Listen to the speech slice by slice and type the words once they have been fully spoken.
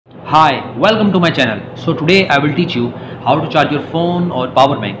Hi, welcome to my channel. So today I will teach you how to charge your phone or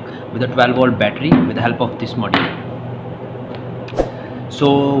power bank with a 12-volt battery with the help of this module.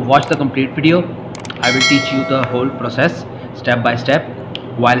 So watch the complete video. I will teach you the whole process step by step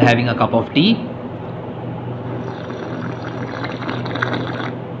while having a cup of tea.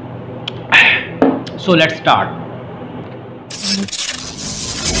 So let's start.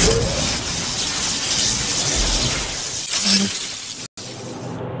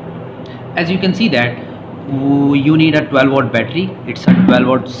 As you can see that you need a 12-volt battery. It's a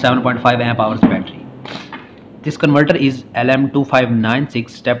 12-volt 7.5 amp hours battery. This converter is LM2596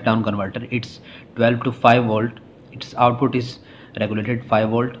 step down converter. It's 12 to 5 volt. Its output is regulated 5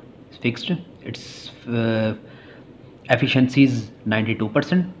 volt fixed. Its efficiency is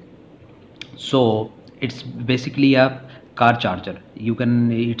 92%. So it's basically a car charger.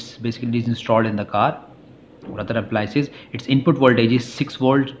 It's basically installed in the car or other appliances. Its input voltage is 6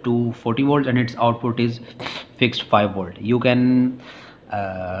 volt to 40 volts and its output is fixed 5 volt. You can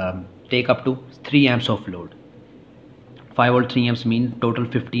take up to 3 amps of load. 5 volt 3 amps mean total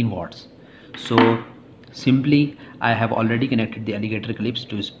 15 watts. So simply I have already connected the alligator clips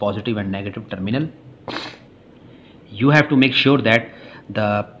to its positive and negative terminal. You have to make sure that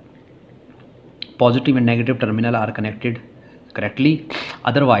the positive and negative terminal are connected correctly,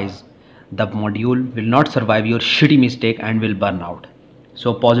 otherwise the module will not survive your shitty mistake and will burn out.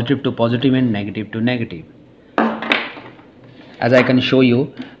 So positive to positive and negative to negative. As I can show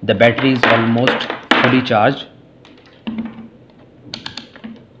you, the battery is almost fully charged.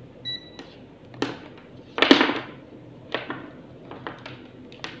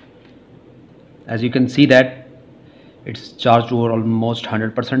 As you can see that it's charged over almost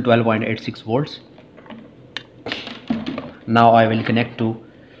 100%, 12.86 volts. Now I will connect to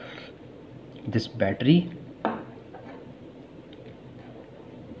this battery.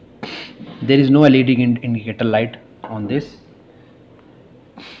 There is no LED indicator light on this.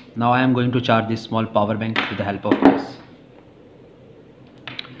 Now I am going to charge this small power bank with the help of this.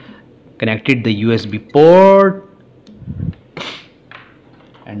 Connected the USB port,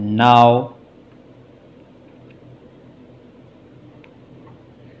 and now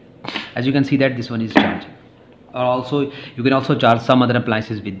as you can see that this one is charging. Or also you can also charge some other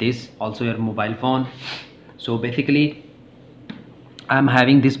appliances with this, also your mobile phone. So basically I am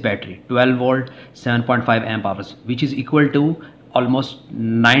having this battery 12 volt 7.5 amp hours, which is equal to almost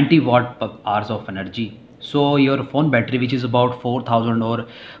 90 watt per hours of energy. So your phone battery, which is about 4000 or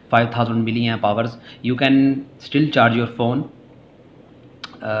 5000 milliamp hours, you can still charge your phone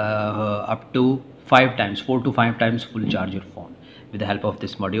up to 4 to 5 times full charge your phone with the help of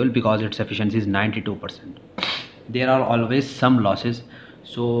this module, because its efficiency is 92%. There are always some losses,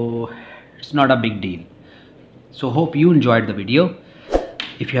 so it's not a big deal. So hope you enjoyed the video.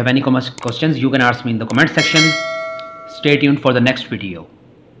 If you have any questions, you can ask me in the comment section. Stay tuned for the next video.